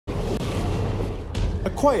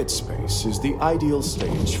quiet space is the ideal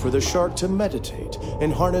stage for the shark to meditate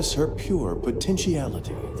and harness her pure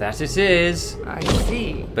potentiality. That it is. I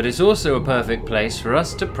see. But it's also a perfect place for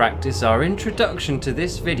us to practice our introduction to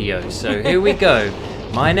this video. So here we go.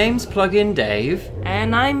 My name's Plugin Dave.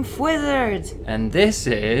 And I'm Fwithered. And this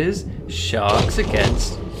is Sharks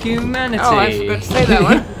Against Humanity. Oh, I forgot to say that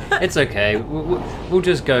one. It's okay. We'll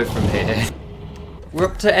just go from here. We're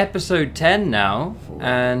up to episode 10 now,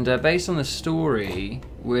 and based on the story,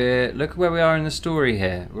 look where we are in the story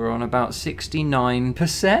here. We're on about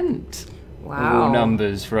 69%. Wow. Of all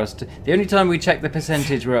numbers for us to. The only time we check the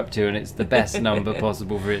percentage we're up to, and it's the best number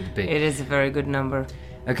possible for it to be. It is a very good number.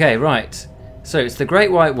 Okay, right. So it's the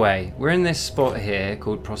Great White Way. We're in this spot here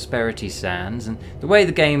called Prosperity Sands, and the way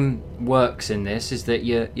the game works in this is that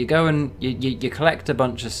you go and you collect a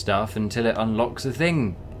bunch of stuff until it unlocks a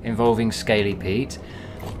thing involving Scaly Pete,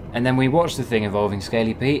 and then we watch the thing involving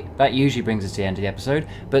Scaly Pete. That usually brings us to the end of the episode,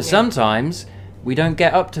 but sometimes we don't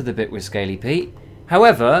get up to the bit with Scaly Pete.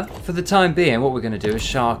 However, for the time being, what we're going to do is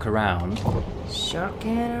shark around. Shark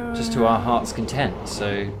around. Just to our heart's content.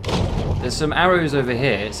 So there's some arrows over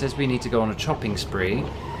here. It says we need to go on a chopping spree.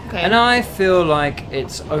 Okay. And I feel like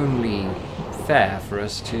it's only fair for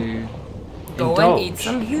us to go indulge. and eat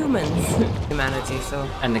some humans. Humanity, so.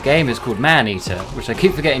 And the game is called Maneater, which I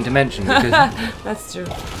keep forgetting to mention because That's true.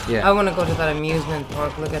 Yeah. I want to go to that amusement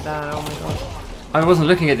park. Look at that. Oh my god. I wasn't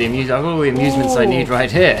looking at the amusement. I've got all the amusements I need right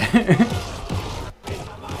here.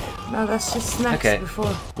 No, that's just snacks Okay.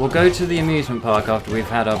 before. We'll go to the amusement park after we've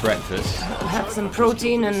had our breakfast. Have some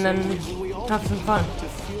protein and then have some fun.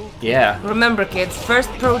 Yeah, Remember, kids, first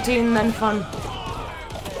protein, then fun.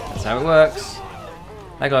 that's how it works.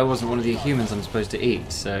 That guy wasn't one of the humans I'm supposed to eat,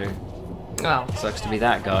 so Well, sucks to be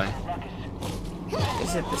that guy.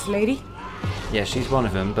 is it this lady? Yeah, she's one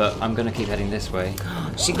of them, but I'm gonna keep heading this way.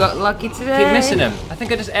 She got lucky today. Keep missing him. I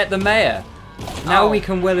think I just ate the mayor. Now we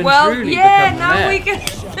can well and truly yeah, become the now mayor. we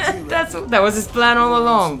can. That was his plan all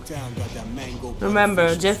along.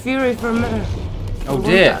 Remember, Jeffury for mayor. Oh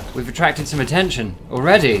dear, we've attracted some attention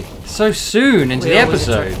already. So soon into the always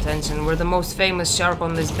attract episode. attention. We're the most famous shark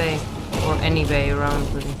on this bay, or any bay around,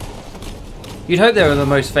 really. You'd hope they were the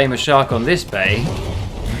most famous shark on this bay.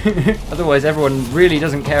 Otherwise, everyone really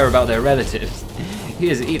doesn't care about their relatives. He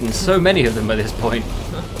has eaten so many of them by this point.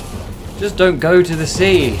 Just don't go to the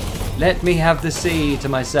sea. Let me have the sea to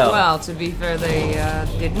myself. Well, to be fair, they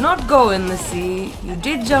did not go in the sea. You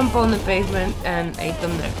did jump on the pavement and ate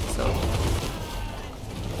them there. So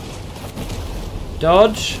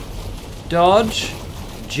Dodge, dodge,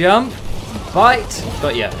 jump, bite.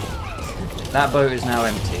 But yeah, that boat is now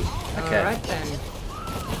empty. Okay. all right then.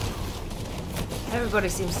 Everybody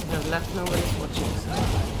seems to have left. Nobody's watching.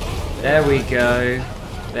 So. There we go.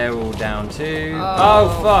 They're all down too. Oh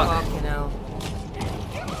fuck. Fucking hell.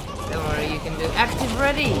 Don't worry, you can do active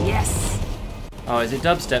ready. Yes. Oh, is it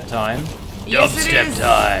dubstep time? Yes, it Dubstep is.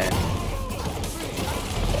 time.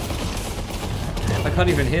 I can't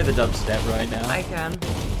even hear the dubstep right now. I can.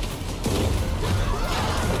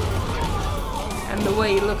 And the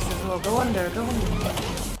way he looks as well. Go under, go under.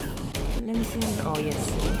 Let me see. Oh, yes.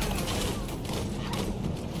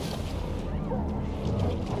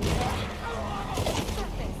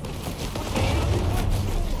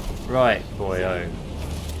 Right, boyo.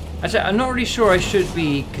 Actually, I'm not really sure I should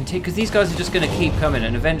be because these guys are just going to keep coming,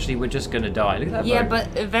 and eventually we're just going to die. Look at that. Yeah, boat.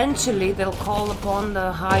 but eventually they'll call upon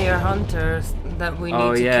the higher hunters that we need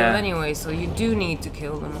to kill anyway, so you do need to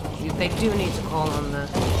kill them. They do need to call on the,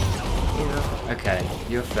 you know. Okay,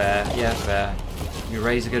 you're fair. Yeah, fair. You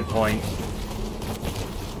raise a good point.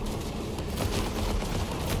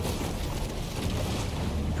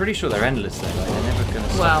 I'm pretty sure they're endless though. Like, they're never going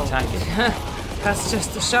to stop attacking. That's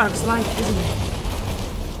just the shark's life, isn't it?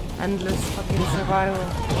 Endless fucking survival.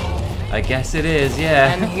 I guess it is,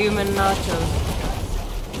 yeah. And human nachos.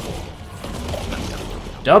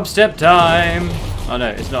 Dubstep time! Oh no,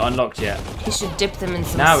 it's not unlocked yet. You should dip them in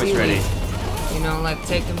some Now seaweed. it's ready. You know, like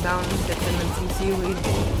take them down and dip them in some seaweed.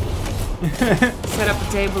 Set up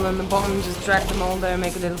a table on the bottom, just drag them all there,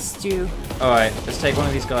 make a little stew. Alright, let's take one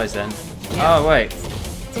of these guys then. Yeah. Oh wait.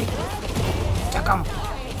 Check them.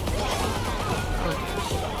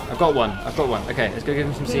 I've got one. Okay, let's go give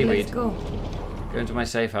him some seaweed. Let's go. Go into my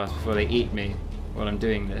safe house before they eat me while I'm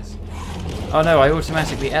doing this. Oh no, I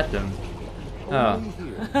automatically ate them. Oh.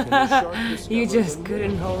 You just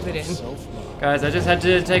couldn't hold it in. Guys, I just had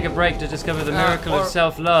to take a break to discover the miracle of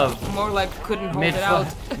self-love. More like couldn't hold it out.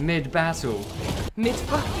 Mid-battle.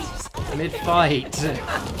 Mid-fight. Mid-fight.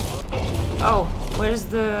 Oh. Where's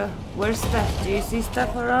Steph? Do you see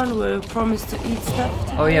Steph around? We promised to eat Steph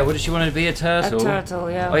today. Oh yeah, what does she want to be? A turtle? A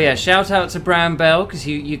turtle, yeah. Oh yeah, shout out to Brown Bell, because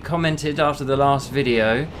you commented after the last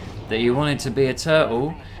video that you wanted to be a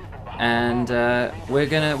turtle, and we're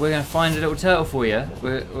gonna find a little turtle for you.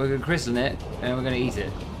 We're gonna christen it and we're gonna eat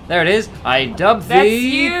it. There it is. I dub thee. That's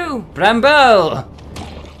you. Brown Bell.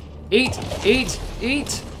 Eat, eat,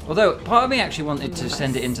 eat. Although part of me actually wanted to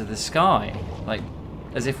send it into the sky, like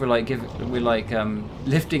as if we're like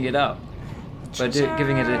lifting it up, but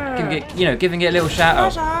giving it a little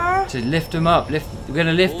shout out to lift them up. We're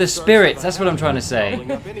gonna lift the spirits. That's what I'm trying to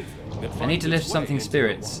say. I need to lift something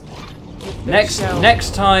spirits.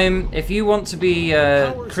 Next time, if you want to be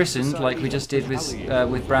christened like we just did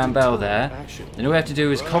with Brown Bell there, then all we have to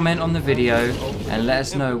do is comment on the video and let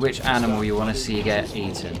us know which animal you want to see get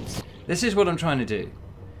eaten. This is what I'm trying to do,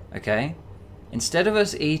 okay? Instead of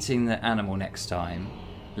us eating the animal next time,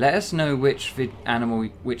 let us know which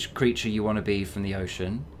creature you want to be from the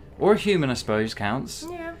ocean, or a human, I suppose, counts.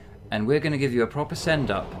 Yeah. And we're going to give you a proper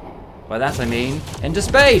send-up. By that I mean into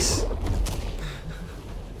space.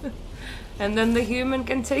 And then the human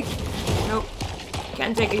can take... Nope.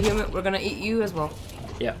 Can't take a human. We're gonna eat you as well.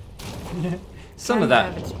 Yeah. Some of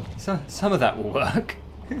that will work.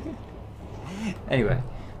 Anyway.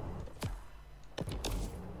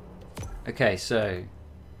 Okay, so...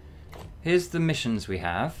 here's the missions we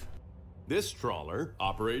have. This trawler,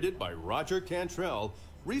 operated by Roger Cantrell,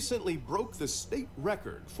 recently broke the state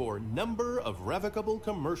record for number of revocable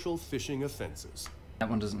commercial fishing offenses. That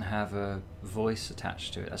one doesn't have a voice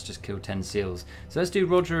attached to it. That's just killed 10 seals. So let's do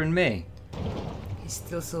Roger and me. He's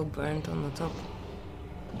still so burnt on the top.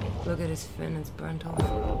 Look at his fin, it's burnt off.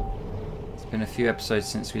 It's been a few episodes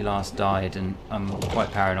since we last died, and I'm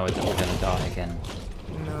quite paranoid that we're going to die again.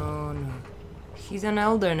 No, no. He's an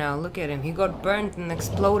elder now, look at him. He got burnt and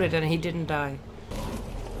exploded and he didn't die.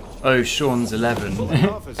 Oh, Sean's 11. Pulling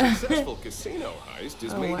off a successful casino heist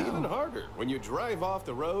is made even harder when you drive off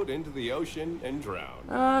the road into the ocean and drown.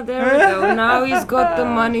 Ah, there we go. Now he's got the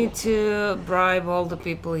money to bribe all the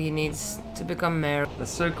people he needs to become mayor.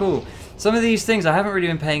 That's so cool. Some of these things, I haven't really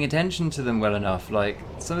been paying attention to them well enough. Like,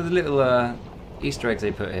 some of the little Easter eggs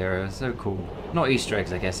they put here are so cool. Not Easter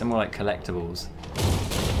eggs, I guess. They're more like collectibles.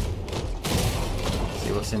 Let's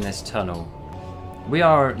see what's in this tunnel. We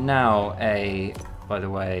are now by the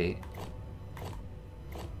way,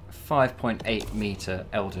 5.8 meter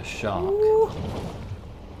elder shark. Ooh.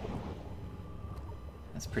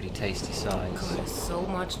 That's pretty tasty size. God, so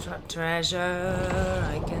much treasure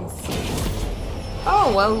I can see.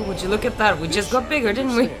 Oh well, would you look at that? We just got bigger,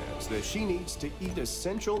 didn't we? That she needs to eat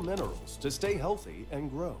essential minerals to stay healthy and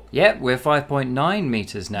grow. Yep, we're 5.9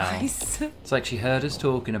 meters now. Nice. It's like she heard us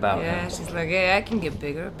talking about Yeah, her. she's like, hey, I can get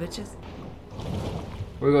bigger, bitches.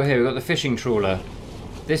 What we got here? We got the fishing trawler.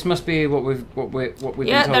 This must be what we've been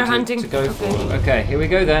told to go for. Okay, here we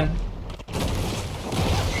go then.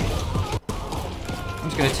 I'm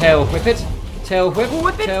just gonna tail whip it. Tail whip.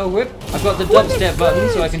 Whip it. Tail whip. I've got the dubstep button,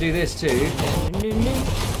 so I can do this too.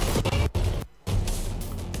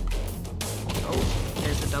 Oh,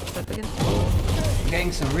 there's the dubstep again. I'm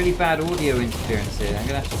getting some really bad audio interference here. I'm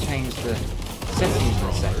gonna have to change the settings for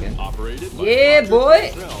a second. Yeah,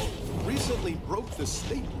 boy. Recently broke the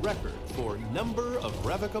state record for number of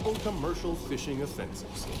revocable commercial fishing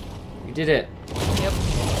offenses. We did it. Yep.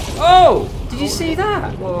 Oh! Did you see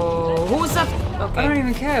that? Whoa, who's that? Okay. I don't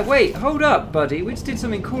even care. Wait, hold up, buddy. We just did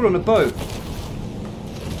something cool on a boat.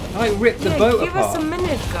 I ripped the boat apart. Give us a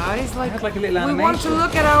minute, guys. I had like a little we animation. want to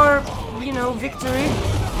look at our, victory.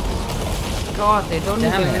 God, they don't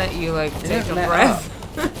even let you take a breath.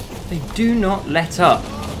 They do not let up.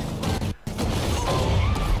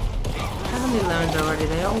 Haven't they learned already?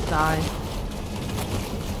 They all die.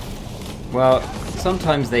 Well,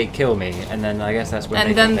 sometimes they kill me, and then I guess that's when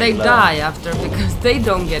and then they die after because they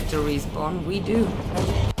don't get to respawn. We do.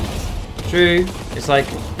 True. It's like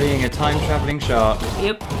being a time-traveling shark.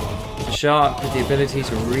 Yep. A shark with the ability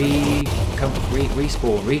to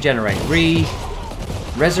respawn, regenerate,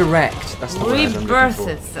 resurrect. That's the word I'm looking Rebirth for.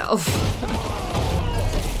 itself.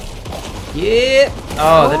 Yeah.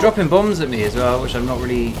 Oh, they're dropping bombs at me as well, which I'm not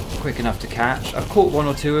really quick enough to catch. I've caught one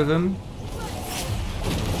or two of them.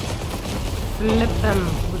 Flip them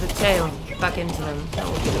with a tail back into them. That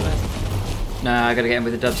would be the best. Nah, I gotta get in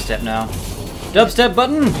with the dubstep now. Dubstep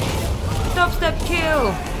button! Dubstep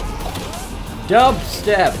kill!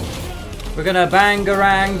 Dubstep! We're gonna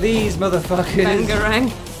bangarang these motherfuckers.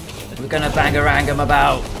 Bangarang. We're gonna bangarang them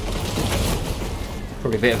about.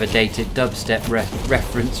 Probably a bit of a dated dubstep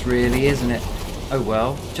reference, really, isn't it? Oh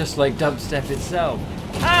well, just like dubstep itself.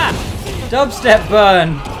 Ah! Dubstep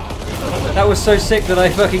burn! That was so sick that I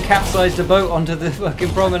fucking capsized a boat onto the fucking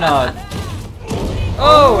promenade.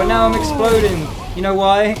 Oh, and now I'm exploding. You know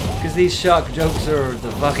why? Because these shark jokes are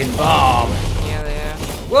the fucking bomb. Yeah, they are.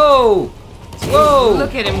 Whoa! Whoa!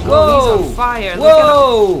 Look at him go, Whoa! he's on fire.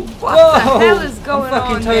 Whoa! What Whoa! the hell is going I'm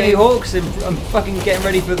fucking on, Tony Dave? Hawk's and I'm fucking getting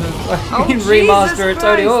ready for the fucking Jesus remaster of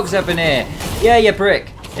Tony Christ. Hawk's up in here. Yeah, you prick.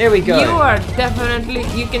 Here we go. You are definitely...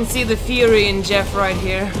 You can see the fury in Jeff right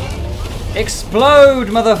here. Explode,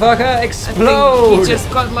 motherfucker! Explode! I think he just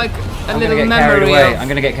got like a little get memory carried away. of... I'm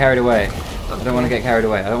gonna get carried away. I don't want to get carried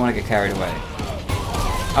away. I don't want to get carried away.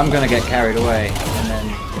 I'm gonna get carried away and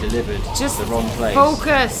then delivered Just to the wrong place.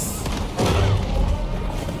 focus!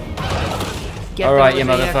 Alright, you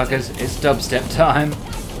motherfuckers, it's dubstep time.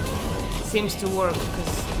 Seems to work,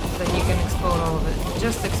 because then you can explode all of it.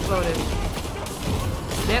 Just explode it.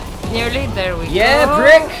 Yep, nearly. There we Yeah, go.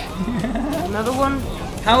 prick! Another one.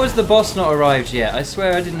 How has the boss not arrived yet? I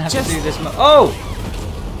swear I didn't have Just- to do this Oh!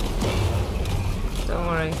 Don't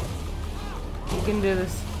worry. You can do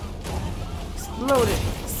this. Explode it.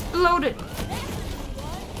 Explode it.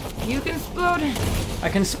 You can explode it. I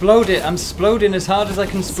can explode it. I'm exploding as hard as I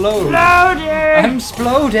can explode. Explode it. I'm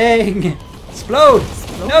exploding! Explode!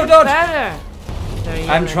 No, dodge! Better. There you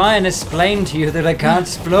I'm go. trying to explain to you that I can't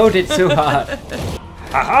explode it so hard.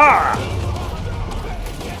 Haha!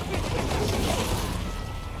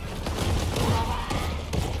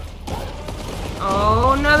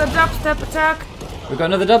 Oh, another dubstep attack. We've got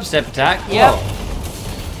another dubstep attack. Yep.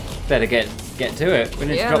 Whoa. Better get to it. We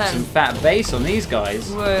need to drop then. some fat bass on these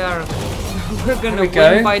guys. We're gonna we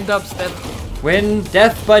go. win by dubstep. Win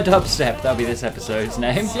death by dubstep. That'll be this episode's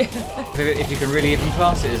name. If you can really even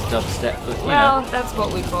class it as dubstep, but you Well, know. that's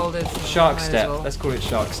what we called it. Shark Might as step. well. Let's call it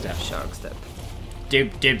shark step. Shark step.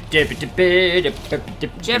 Jeff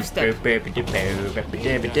step.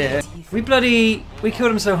 We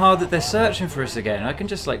killed them so hard that they're searching for us again. I can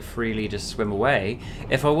just like freely just swim away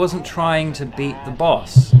if I wasn't trying to beat the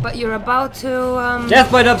boss. But you're about to Death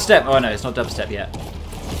by dubstep. Oh no, it's not dubstep yet.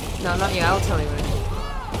 No, not yet. I'll tell you when.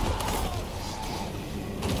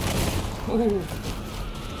 Ooh.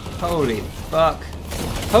 Holy fuck.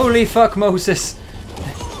 Holy fuck, Moses.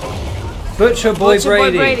 Butcher Boy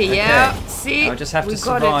Brady. Brady, yeah. See, I just have to we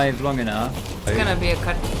got survive long enough. It's gonna be a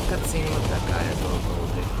cutscene with that guy as well,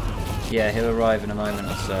 probably. Yeah, he'll arrive in a moment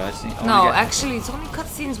or so. I just need, No, actually, it's only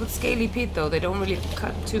cutscenes with Scaly Pete though. They don't really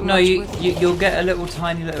cut too much. You'll get a little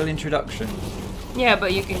tiny little introduction. Yeah,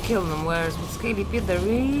 but you can kill them. Whereas with Scaly Pete, they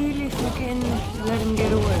really fucking let him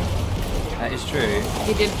get away. That is true.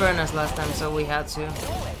 He did burn us last time, so we had to.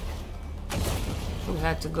 We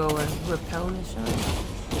had to go and repel his shot.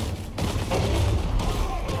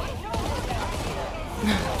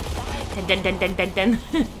 Dun, dun, dun, dun, dun.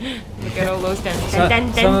 Look at all those dun,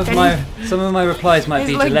 dun, dun, dun, Some of my replies might It's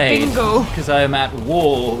be like delayed bingo. because I am at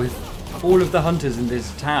war with all of the hunters in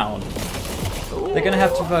this town. They're gonna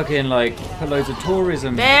have to fucking like put loads of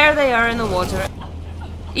tourism. There they are in the water.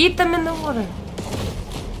 Eat them in the water.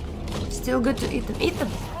 Still good to eat them. Eat them.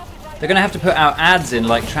 They're gonna have to put out ads in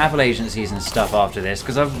like travel agencies and stuff after this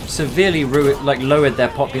because I've severely lowered their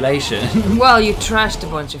population. Well, you trashed a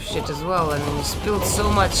bunch of shit as well, and you spilled so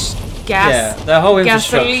much gas, Yeah, their whole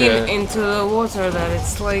infrastructure, gasoline into the water that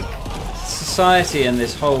it's like. society, and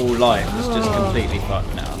this whole life is just completely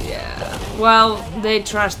fucked now. Yeah. Well, they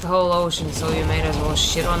trashed the whole ocean, so you might as well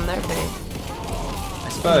shit on their bay. I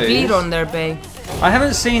suppose. Beat on their bay. I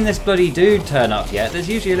haven't seen this bloody dude turn up yet. There's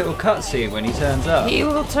usually a little cutscene when he turns up. He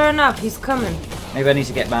will turn up. He's coming. Maybe I need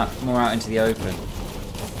to get more out into the open.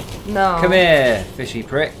 No. Come here, fishy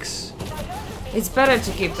pricks. It's better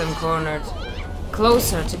to keep them cornered.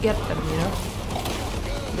 Closer to get them, you know?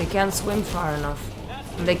 They can't swim far enough.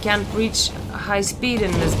 And they can't reach high speed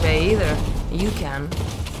in this bay either. You can.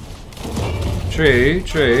 True,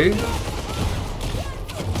 true.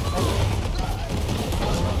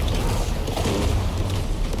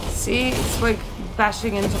 See, it's like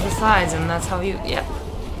bashing into the sides, and that's how you. Yep.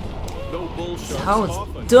 Though bull sharks how it's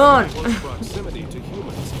often done. have close proximity to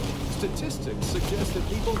humans, statistics suggest that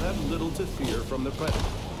people have little to fear from the predator.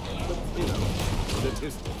 But, you know,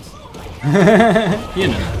 statistics. You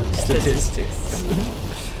know, statistics.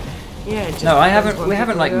 Yeah. Just No, depends what we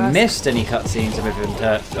haven't people like you ask. missed any cutscenes of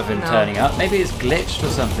him No. turning up. Maybe it's glitched or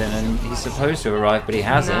something, and he's supposed to arrive, but he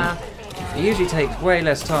hasn't. Nah. It usually takes way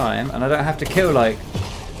less time, and I don't have to kill like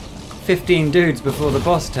 15 dudes before the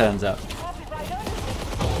boss turns up.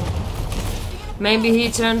 Maybe he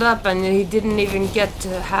turned up and he didn't even get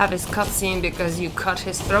to have his cutscene because you cut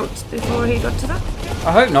his throat before he got to that.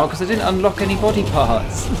 I hope not, because I didn't unlock any body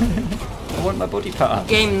parts. I want my body parts.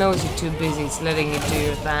 Game knows you're too busy. It's letting you do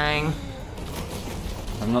your thing.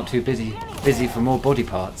 I'm not too busy for more body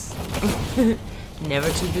parts. Never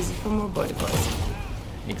too busy for more body parts.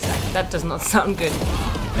 Exactly. That does not sound good.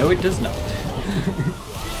 No, it does not.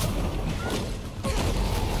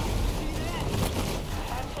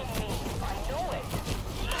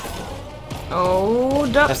 Oh,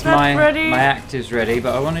 That's dubstep ready? my active's ready,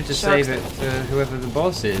 but I wanted to Shark's save it for whoever the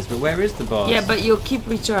boss is. But where is the boss? Yeah, but you'll keep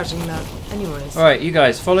recharging that anyways. Alright, you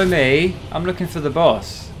guys, follow me. I'm looking for the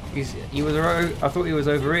boss. I thought he was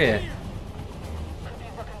over here.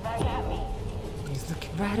 He's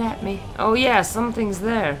looking right at me. Oh yeah, something's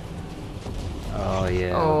there. Oh,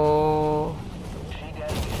 yeah. Oh.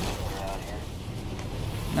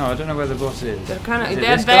 No, I don't know where the boss is. They're kind Is of... it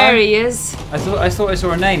this There guy? he is. I thought I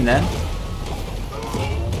saw a name then.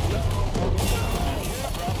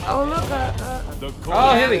 Oh, look.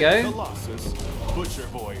 Oh, here we go. Colossus, Butcher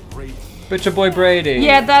Boy Brady. Butcher Boy Brady.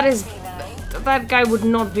 Yeah, that is... That guy would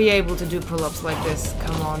not be able to do pull-ups like this.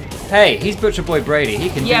 Come on. Hey, he's Butcher Boy Brady. He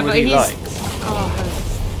can do what he likes. Oh,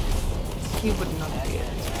 he would not be able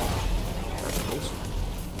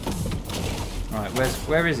to. Right,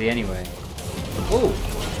 where is he anyway? Oh.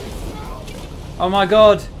 Oh my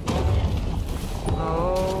god.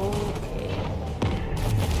 Okay.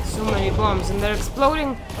 So many bombs, and they're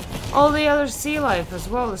exploding all the other sea life as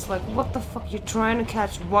well. It's like, what the fuck? You're trying to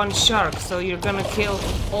catch one shark, so you're gonna kill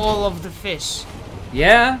all of the fish.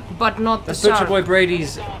 Yeah? But not the That's shark. Butcher Boy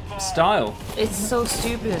Brady's style. It's so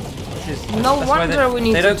stupid. No wonder we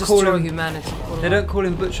need to destroy humanity. They don't call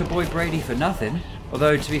him Butcher Boy Brady for nothing.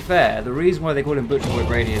 Although, to be fair, the reason why they call him Butcher Boy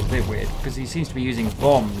Brady is a bit weird, because he seems to be using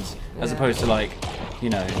bombs as opposed to, like, you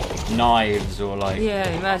know, knives or, like... Yeah,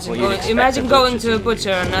 what imagine going to a use.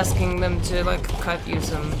 butcher and asking them to, like, cut you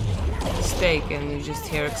some steak, and you just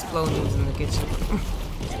hear explosions in the kitchen.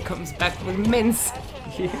 It comes back with mince.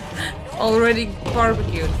 Already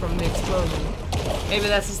barbecued from the explosion. Maybe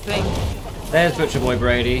that's his thing. There's Butcher Boy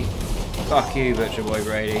Brady. Fuck you, Butcher Boy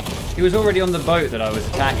Brady. He was already on the boat that I was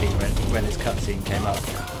attacking when his cutscene came up.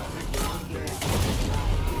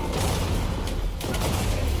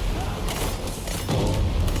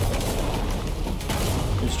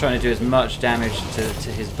 I'm just trying to do as much damage to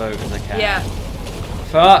his boat as I can. Yeah.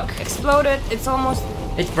 Fuck! Exploded. It's almost...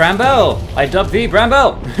 It's Bramble! I dub thee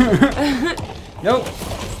Bramble! Nope.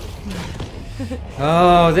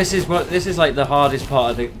 Oh, this is like the hardest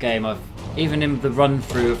part of the game. Even in the run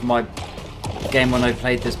through of my game when I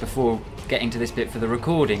played this before getting to this bit for the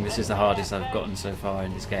recording, this is the hardest I've gotten so far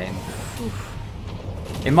in this game.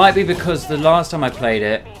 It might be because the last time I played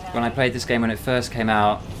it, when I played this game when it first came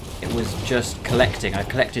out, it was just collecting. I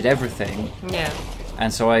collected everything. Yeah.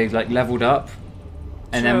 And so I like leveled up.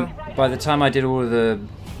 And then by the time I did all of the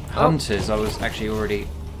hunters, I was actually already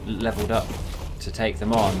leveled up to take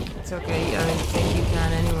them on. It's okay, I think you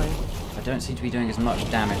can anyway. I don't seem to be doing as much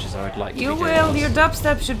damage as I would like to be doing. You will. Your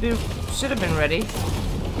dubstep should have been ready.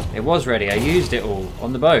 It was ready. I used it all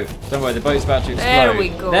on the boat. Don't worry, the boat's about to explode. There we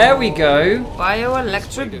go. There we go.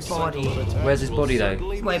 Bioelectric body. Where's his body though?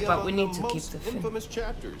 Wait, but we need to keep the fin. infamous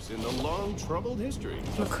chapters in the long troubled history.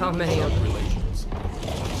 Look how many of them. Relations.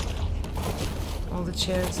 All the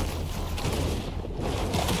chairs.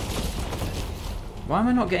 Why am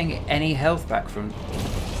I not getting any health back from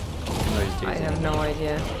those dudes? I have no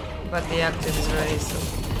idea. But the active is ready, so...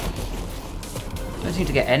 I don't seem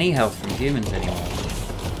to get any health from humans anymore.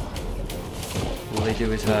 All they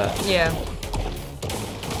do is hurt. Yeah.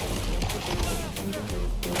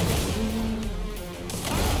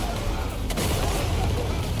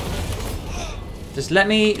 Just let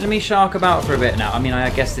me shark about for a bit now. I mean, I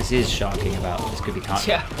guess this is sharking about. This could be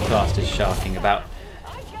classed as sharking about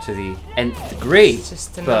to the nth degree. It's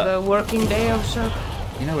just another working day of shark.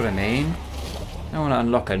 You know what I mean? I don't want to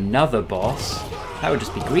unlock another boss. That would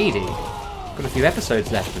just be greedy. Got a few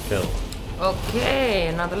episodes left to fill. Okay,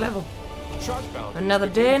 another level. Sharkbound. Another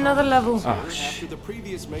day, another level. Oh, After the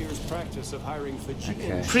previous mayor's practice of hiring Fijian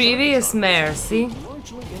Okay. Previous mayor, see?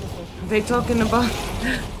 largely ineffective. Are they talking about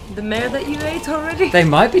the mayor that you ate already? They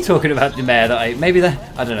might be talking about the mayor that I... Maybe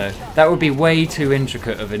that... I don't know. That would be way too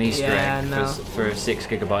intricate of an Easter egg for a 6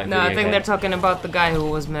 gigabyte No, video I think game. they're talking about the guy who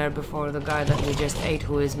was mayor before, the guy that we just ate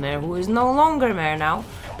who is mayor, who is no longer mayor now,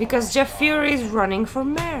 because Jeffury is running for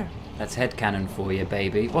mayor. That's headcanon for you,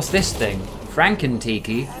 baby. What's this thing?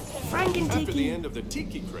 Frankentiki? After the Frankentiki. end of the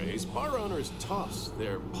tiki craze, bar owners tossed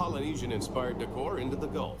their Polynesian-inspired decor into the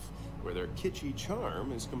Gulf, where their kitschy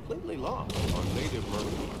charm is completely lost on native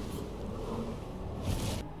marine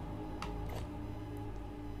life.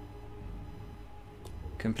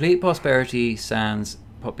 Complete Prosperity Sans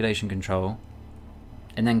population control,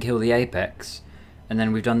 and then kill the apex, and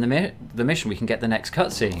then we've done the mission. We can get the next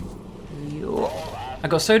cutscene. I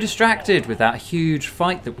got so distracted with that huge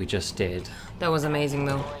fight that we just did. That was amazing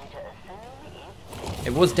though.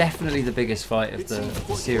 It was definitely the biggest fight of the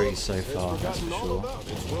series so far, that's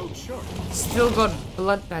for sure. Still got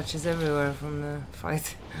blood patches everywhere from the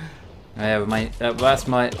fight. Yeah, that's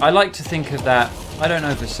my... I like to think of that... I don't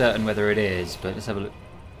know for certain whether it is, but let's have a look.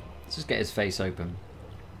 Let's just get his face open.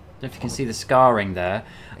 I don't know if you can see the scarring there.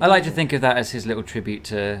 I like to think of that as his little tribute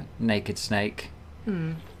to Naked Snake.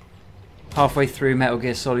 Halfway through Metal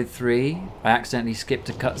Gear Solid 3, I accidentally skipped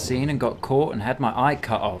a cutscene and got caught and had my eye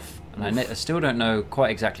cut off. And I still don't know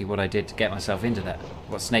quite exactly what I did to get myself into that.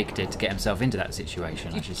 What Snake did to get himself into that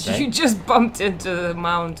situation, I should say. You just bumped into the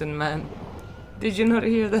mountain, man. Did you not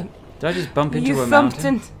hear that? Did I just bump into you a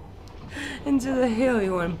mountain? You thumped into the hill,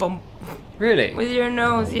 you went bump. Really? With your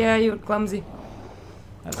nose, yeah, you were clumsy.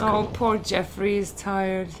 That's oh, cool. poor Jeffury is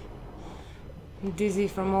tired. Dizzy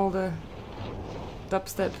from all the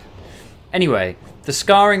dubstep. Anyway, the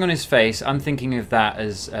scarring on his face, I'm thinking of that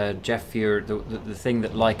as Jeffury, the thing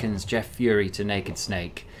that likens Jeffury to Naked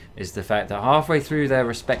Snake, is the fact that halfway through their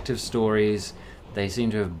respective stories, they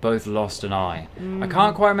seem to have both lost an eye. I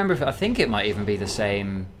can't quite remember if... I think it might even be the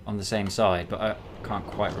same, on the same side, but I can't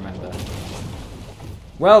quite remember.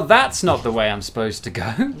 Well, that's not the way I'm supposed to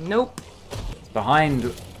go. Nope. It's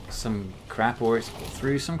behind some crap, or it's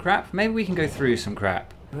through some crap. Maybe we can go through some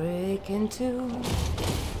crap. Break into...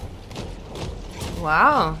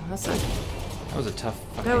 Wow, that was a tough...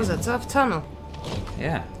 That was a tough tunnel.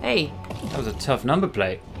 Yeah. Hey. That was a tough number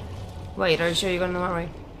plate. Wait, are you sure you're going the right way?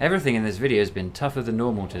 Everything in this video has been tougher than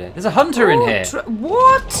normal today. There's a hunter in here.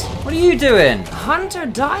 What? What are you doing? Hunter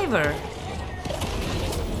diver.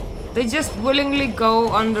 They just willingly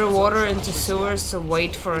go underwater into sewers to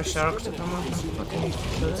wait for a shark to come up and fucking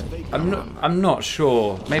kill it. I'm not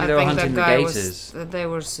sure. Maybe they were hunting the gators. They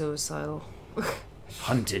were suicidal.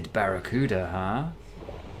 Hunted barracuda, huh?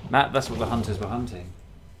 Matt, that's what the hunters were hunting.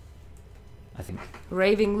 I think.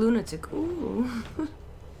 Raving lunatic. Ooh.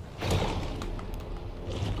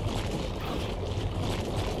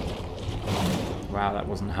 Wow, that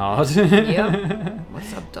wasn't hard. Yep.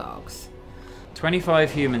 What's up, dogs?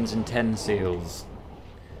 25 humans and 10 seals.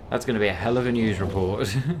 That's going to be a hell of a news report.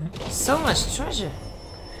 So much treasure.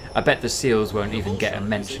 I bet the seals won't even get a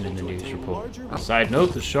mention in the news report. Side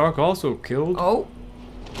note, the shark also killed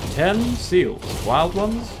 10 seals. Wild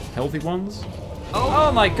ones, healthy ones.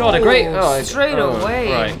 Oh my god, a great... straight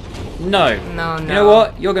away. Right. No. No. You know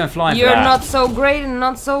what? You're going flying for that. You're not so great and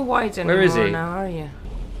not so white anymore. Where is he? Now, are you?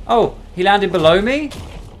 Oh, he landed below me?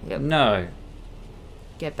 Yep. No.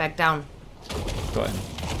 Get back down. Got him.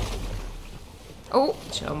 Oh,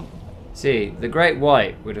 chum. See, the Great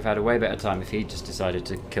White would have had a way better time if he just decided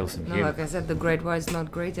to kill some humans. No, like I said, the Great White's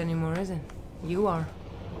not great anymore, is it? You are.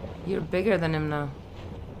 You're bigger than him now.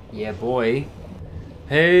 Yeah, boy.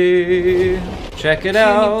 Hey, check it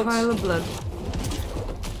out. Pile of blood.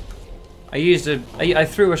 I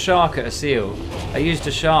threw a shark at a seal. I used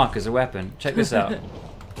a shark as a weapon. Check this out.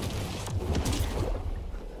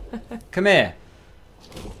 Come here.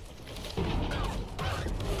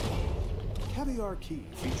 Caviar Key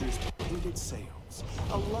features painted sails,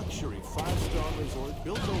 a luxury 5-star resort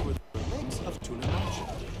built over the remains of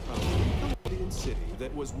Tunamacha, a Canadian city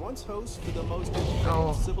that was once host to the most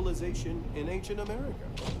advanced civilization in ancient America.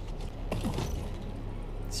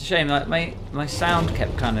 It's a shame, like my sound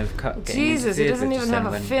kept kind of getting Jesus, he doesn't even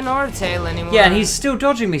have a fin or a tail anymore. Yeah, and he's still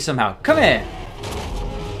dodging me somehow. Come here.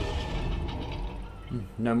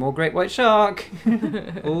 No more great white shark.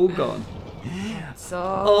 All gone. It's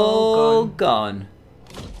all gone.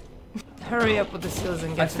 Hurry up with the seals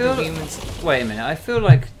and get to the humans. Wait a minute, I feel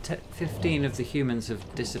like 15 of the humans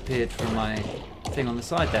have disappeared from my thing on the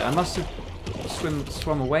side there. I must have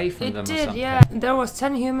swum away from them or something. Yeah. There was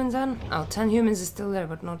 10 humans then. Oh, 10 humans is still there,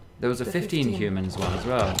 but not. There was a 15 humans one as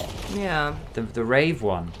well. Yeah. The rave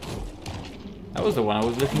one. That was the one I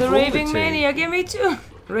was looking forward to. The raving maniac, give me too.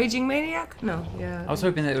 Raging maniac? No, yeah. I was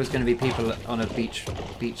hoping that it was going to be people on a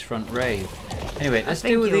beachfront rave. Anyway, let's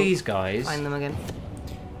deal with these guys. Find them again.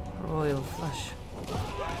 Royal flush.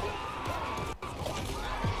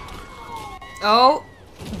 Oh,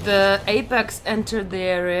 the apex entered the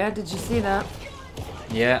area. Did you see that?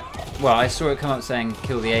 Yeah. Well, I saw it come up saying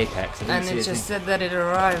kill the apex. And it just said that it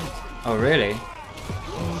arrived. Oh, really?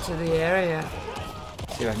 Into the area.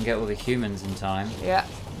 See if I can get all the humans in time. Yeah.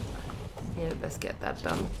 Yeah, let's get that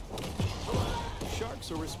done.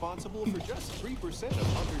 Sharks are responsible for just 3%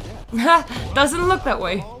 of hunter deaths. Doesn't look that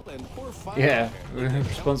way. Yeah, we're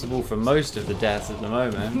responsible for most of the deaths at the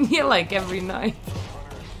moment. Yeah, like every night.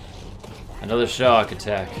 Another shark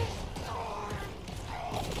attack.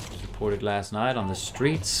 reported last night on the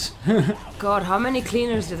streets. God, how many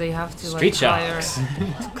cleaners do they have to Street hire sharks.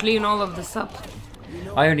 to clean all of this up?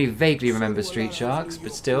 I only vaguely remember street sharks,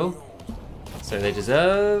 but still. So they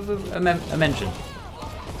deserve a mention.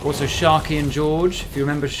 Also Sharky and George, if you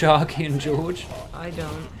remember Sharky and George. I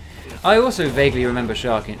don't. I also vaguely remember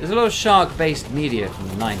Sharky. There's a lot of shark-based media from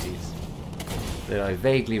the 90s that I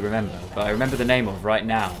vaguely remember, but I remember the name of right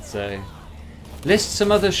now, so... List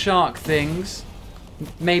some other shark things,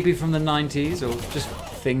 maybe from the 90s, or just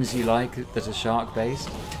things you like that are shark-based.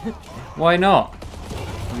 Why not?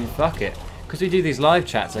 I mean, fuck it. Because we do these live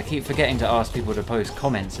chats, I keep forgetting to ask people to post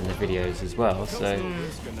comments in the videos as well, so...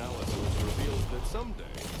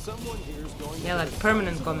 Yeah, like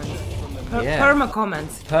permanent comments. Yeah. Perma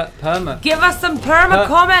comments. Perma... Give us some perma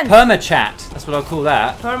comments! Perma chat, that's what I'll call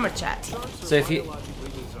that. Perma chat. So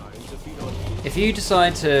if you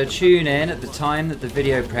decide to tune in at the time that the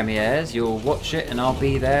video premieres, you'll watch it and I'll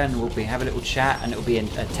be there and we'll have a little chat and it'll be a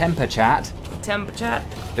temper chat. Temper chat.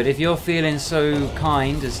 But if you're feeling so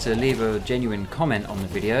kind as to leave a genuine comment on the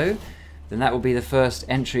video, then that will be the first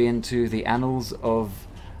entry into the annals of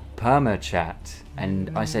perma chat.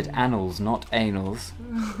 And I said annals, not anals.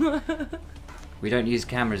 We don't use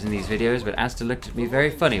cameras in these videos, but Asta looked at me very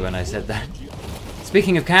funny when I said that.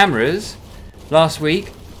 Speaking of cameras, last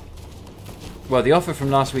week, well, the offer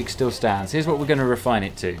from last week still stands. Here's what we're going to refine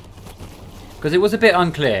it to. Because it was a bit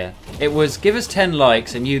unclear. It was, give us 10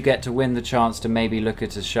 likes and you get to win the chance to maybe look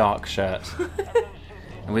at a shark shirt.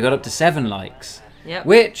 And we got up to 7 likes. Yep.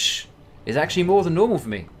 Which is actually more than normal for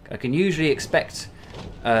me. I can usually expect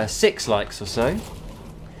 6 likes or so.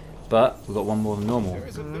 But we got 1 more than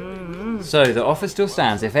normal. So the offer still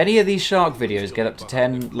stands. If any of these shark videos get up to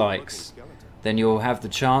 10 likes, then you'll have the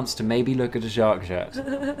chance to maybe look at a shark shirt.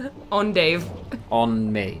 On Dave.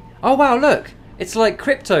 On me. Oh wow, look! It's like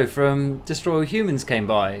Crypto from Destroy All Humans came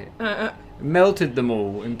by. Melted them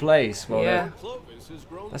all in place. While Yeah.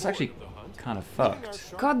 that's actually kind of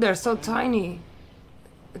fucked. God, they're so tiny.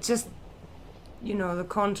 It's just, you know, the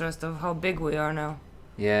contrast of how big we are now.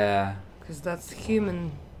 Yeah. Because that's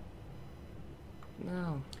human.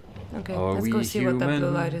 No. Okay, Are let's go we see what that blue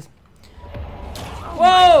human? light is.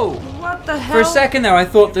 Whoa! What the hell? For a second there I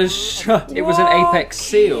thought it was an apex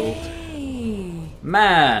seal. Okay.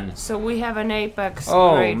 Man! So we have an apex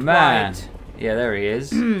Oh great man! white. Yeah, there he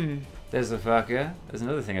is. There's the fucker. There's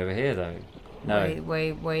another thing over here though. No.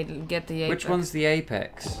 Wait, get the apex. Which one's the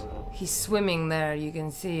apex? He's swimming there, you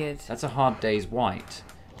can see it. That's a hard day's white.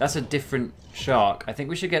 That's a different shark. I think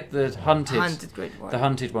we should get the hunted great white. the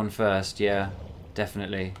hunted one first, yeah.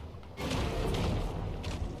 Definitely.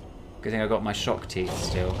 Good thing I got my shock teeth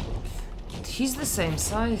still. He's the same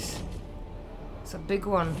size. It's a big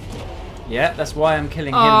one. Yeah, that's why I'm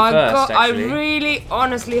killing him Oh first, God, I actually. really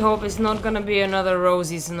honestly hope it's not gonna be another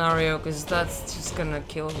Rosie scenario, because that's just gonna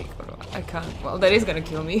kill me. I can't. Well, that is gonna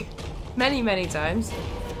kill me. Many times.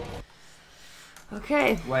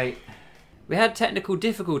 Okay. Wait. We had technical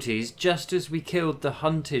difficulties just as we killed the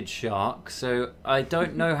hunted shark, so I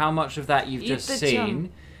don't know how much of that you've Eat just the seen, chum.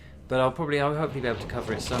 but I'll hopefully be able to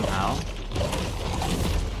cover it somehow.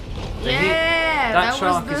 Yeah, That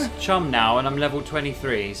shark was is chum now, and I'm level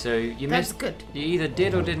 23, so you That's missed. good. You either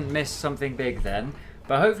did or didn't miss something big then,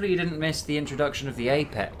 but hopefully you didn't miss the introduction of the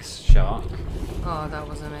apex shark. Oh, that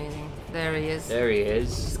was amazing. There he is. There he is.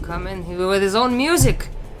 He's coming with his own music.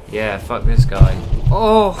 Yeah, fuck this guy.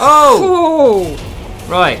 Oh. Oh!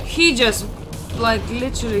 Right. He just, like,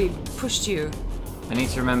 literally pushed you. I need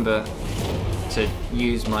to remember to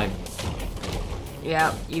use my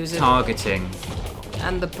Yeah, use it. targeting.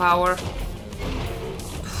 And the power.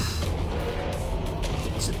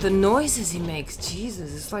 The noises he makes,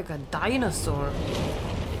 Jesus, it's like a dinosaur.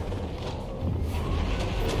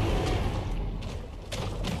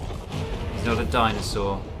 He's not a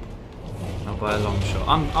dinosaur. Not by a long shot.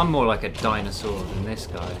 I'm more like a dinosaur than this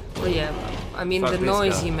guy. Well, yeah, I mean Fuck the this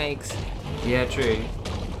noise guy. he makes. Yeah, true.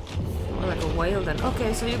 Or like a whale then.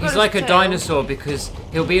 Okay, so you got He's his like a tail. dinosaur because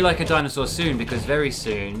he'll be like a dinosaur soon because very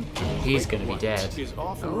soon he's going to be dead. Is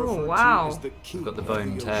often Oh, referred to wow. as the king Got the of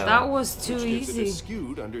bone the tail. ocean, That was too which gives it a easy.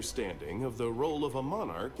 skewed understanding of the role of a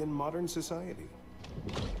monarch in modern society.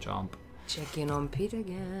 Jump. Check in on Pete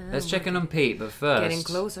again. Let's check in on Pete, but first... Getting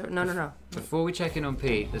closer. No. Before we check in on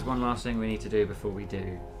Pete, there's one last thing we need to do before we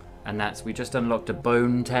do. And that's, we just unlocked a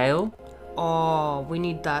bone tail. Oh, we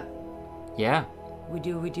need that. Yeah. We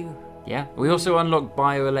do. Yeah. We also unlocked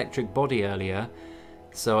bioelectric body earlier.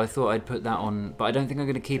 So I thought I'd put that on, but I don't think I'm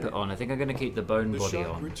going to keep it on. I think I'm going to keep the bone The body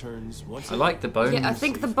shark on. returns once I like the bones. Yeah, I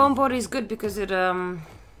think the bone body is good because it,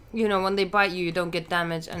 you know, when they bite you, you don't get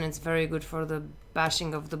damage, and it's very good for the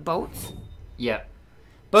bashing of the boats. Yeah.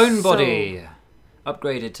 Bone body.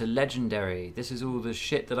 Upgraded to legendary. This is all the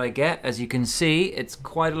shit that I get. As you can see, it's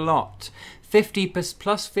quite a lot.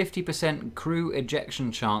 50% crew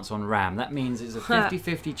ejection chance on ram. That means it's a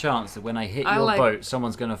 50-50 chance that when I hit your boat,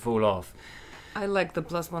 someone's going to fall off. I like the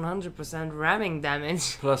plus 100% ramming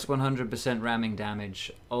damage. Plus 100% ramming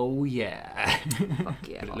damage. Oh yeah. Fuck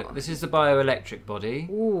yeah. Look, this is the bioelectric body.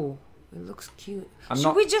 Ooh, it looks cute.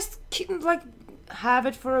 Should we just like have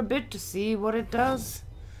it for a bit to see what it does?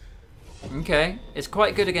 Okay, it's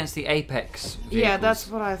quite good against the Apex vehicles. Yeah, that's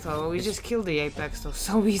what I thought. We just killed the Apex though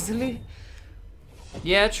so easily.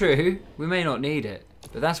 Yeah, true. We may not need it,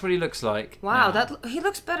 but that's what he looks like. Wow, he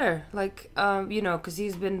looks better. Like, you know, because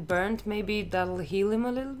he's been burnt. Maybe that'll heal him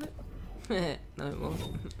a little bit. No, it won't.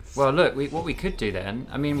 Well, look, what we could do then.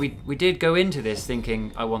 I mean, we did go into this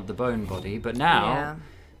thinking I want the bone body, but now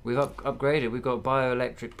we've upgraded. We've got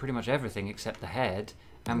bioelectric, pretty much everything except the head,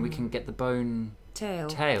 and we can get the bone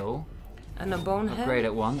tail. And a bone head? Upgrade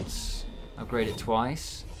it once. Upgrade it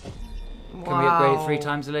twice. Wow. Can we upgrade it 3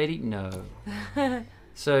 times a lady? No.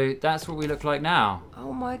 So that's what we look like now.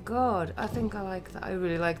 Oh my god. I think I like that. I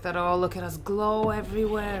really like that. Oh, look at us glow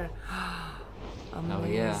everywhere. Amazing. Oh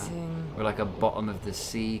yeah. We're like a bottom of the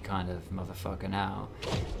sea kind of motherfucker now.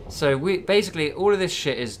 So we basically, all of this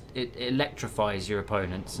shit is, it electrifies your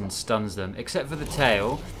opponents and stuns them, except for the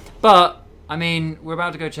tail. But I mean, we're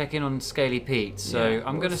about to go check in on Scaly Pete, so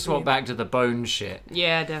I'm going to swap back to the bone shit.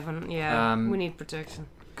 Yeah, definitely. Yeah, we need protection.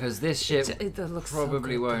 Because this shit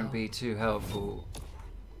probably won't be too helpful.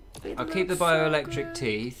 I'll keep the bioelectric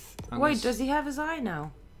teeth. Wait, does he have his eye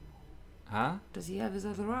now? Huh? Does he have his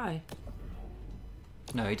other eye?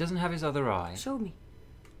 No, he doesn't have his other eye. Show me.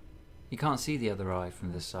 You can't see the other eye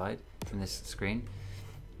from this side, from this screen.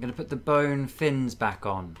 I'm going to put the bone fins back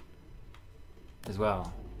on as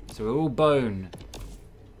well. So we're all bone.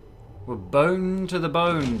 We're bone to the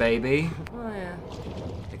bone, baby. Oh yeah.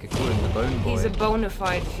 They could call him the bone boy. He's a bona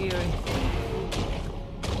fide fury.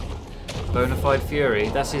 Bona fide fury.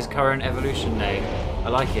 That's his current evolution name. I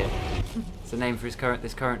like it. It's the name for his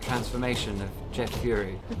this current transformation of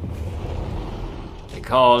Jeffury. They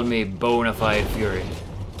call me bona fide fury.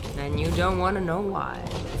 And you don't want to know why.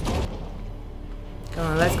 Come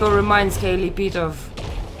on, let's go remind Scaly Pete of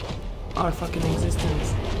our fucking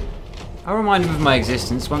existence. I'll remind him of my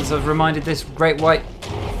existence once I've reminded this great white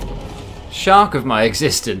shark of my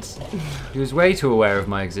existence. He was way too aware of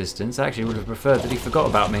my existence. I actually would have preferred that he forgot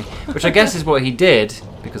about me, which I guess is what he did,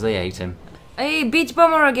 because they ate him. Hey, beach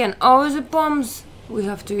bummer again. Oh, is it bombs we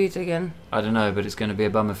have to eat again? I don't know, but it's going to be a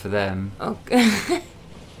bummer for them. Okay.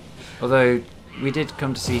 Although, we did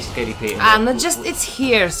come to see Scaly Pete. And it's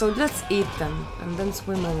here, so let's eat them, and then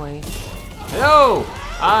swim away. Hello!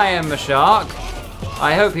 I am a shark.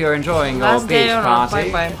 I hope you're enjoying your beach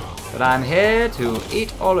party, but I'm here to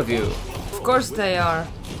eat all of you. Of course they are.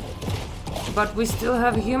 But we still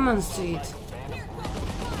have humans to eat.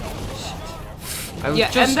 I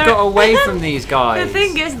just got away from these guys. The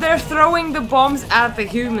thing is, they're throwing the bombs at the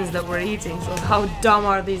humans that we're eating, so how dumb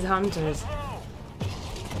are these hunters?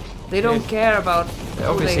 They don't care about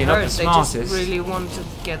who they hurt, they just really want to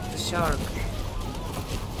get the shark.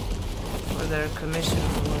 For their commission or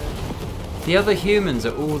whatever. The other humans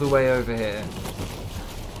are all the way over here.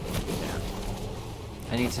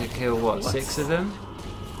 I need to kill, what, 6 of them?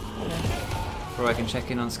 Yeah. Before I can check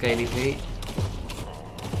in on Scaly Pete.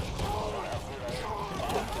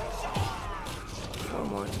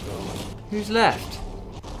 More to go. Who's left?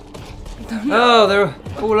 Oh, they're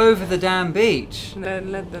all over the damn beach. Let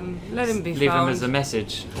him be found. Leave him as a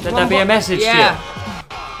message. Let that be a message to you.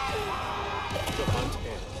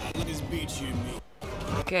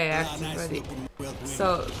 Okay, active ready.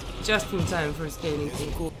 So, just in time for Scaly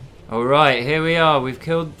Pete. Alright, here we are. We've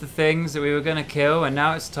killed the things that we were going to kill, and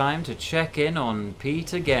now it's time to check in on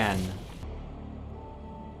Pete again.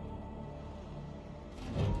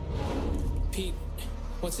 Pete,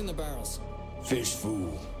 what's in the barrels? Fish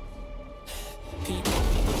food. Pete,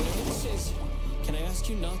 whatever this is, can I ask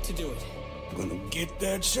you not to do it? I'm gonna get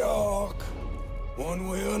that shark, one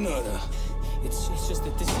way or another. It's just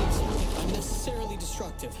that this is unnecessarily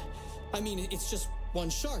destructive. I mean, it's just one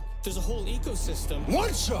shark. There's a whole ecosystem.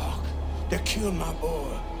 One shark that killed my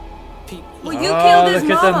boy. Pete, well, you killed his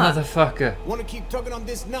look mama. At that motherfucker. Wanna keep tugging on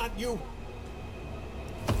this knot, you?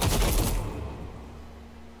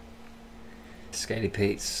 Scaly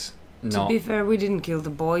Pete's not. To be fair, we didn't kill the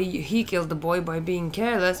boy. He killed the boy by being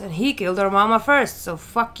careless, and he killed our mama first. So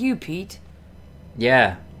fuck you, Pete.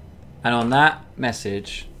 Yeah. And on that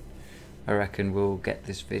message, I reckon we'll get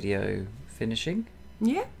this video finishing.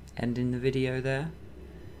 Yeah. Ending the video there.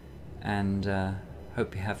 And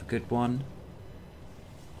hope you have a good one.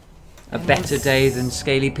 a better day than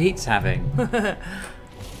Scaly Pete's having. We'll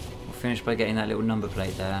finish by getting that little number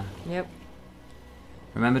plate there. Yep.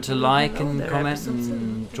 Remember to like and comment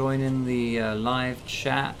and join in the live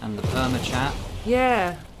chat and the perma chat.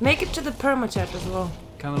 Yeah, make it to the perma chat as well.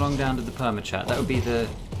 Come along down to the perma chat. That would be the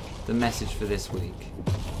message for this week.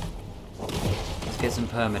 Let's get some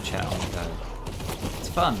perma chat on the go. It's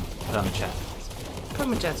fun, perma chat.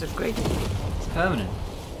 Perma chats are great. It's permanent.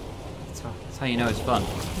 That's how you know it's fun.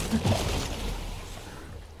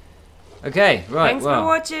 Okay, right. Thanks for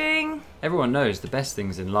watching. Everyone knows the best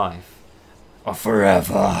things in life are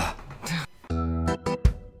forever.